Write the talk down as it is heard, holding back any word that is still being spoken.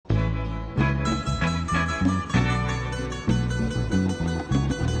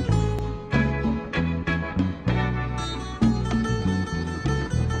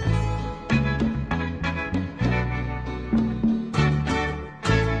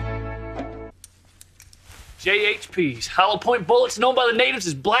JHPs, hollow point bullets known by the natives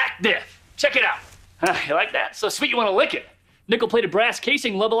as Black Death. Check it out. You like that? So sweet you want to lick it. Nickel-plated brass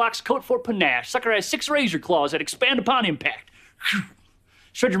casing, level ox coat for panache. Sucker has 6 razor claws that expand upon impact.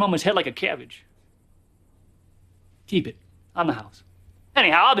 Shred your mama's head like a cabbage. Keep it on the house.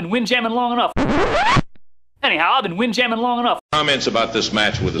 Anyhow, I've been windjamming long enough. Comments about this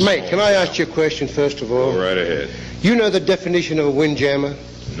match with the Mate, can I ask you a question first of all? Go right ahead. You know the definition of a windjammer?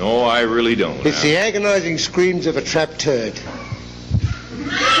 No, I really don't. It's the agonizing screams of a trapped turd.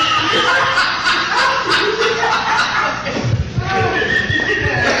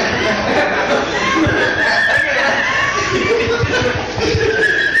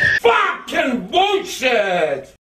 Fucking bullshit!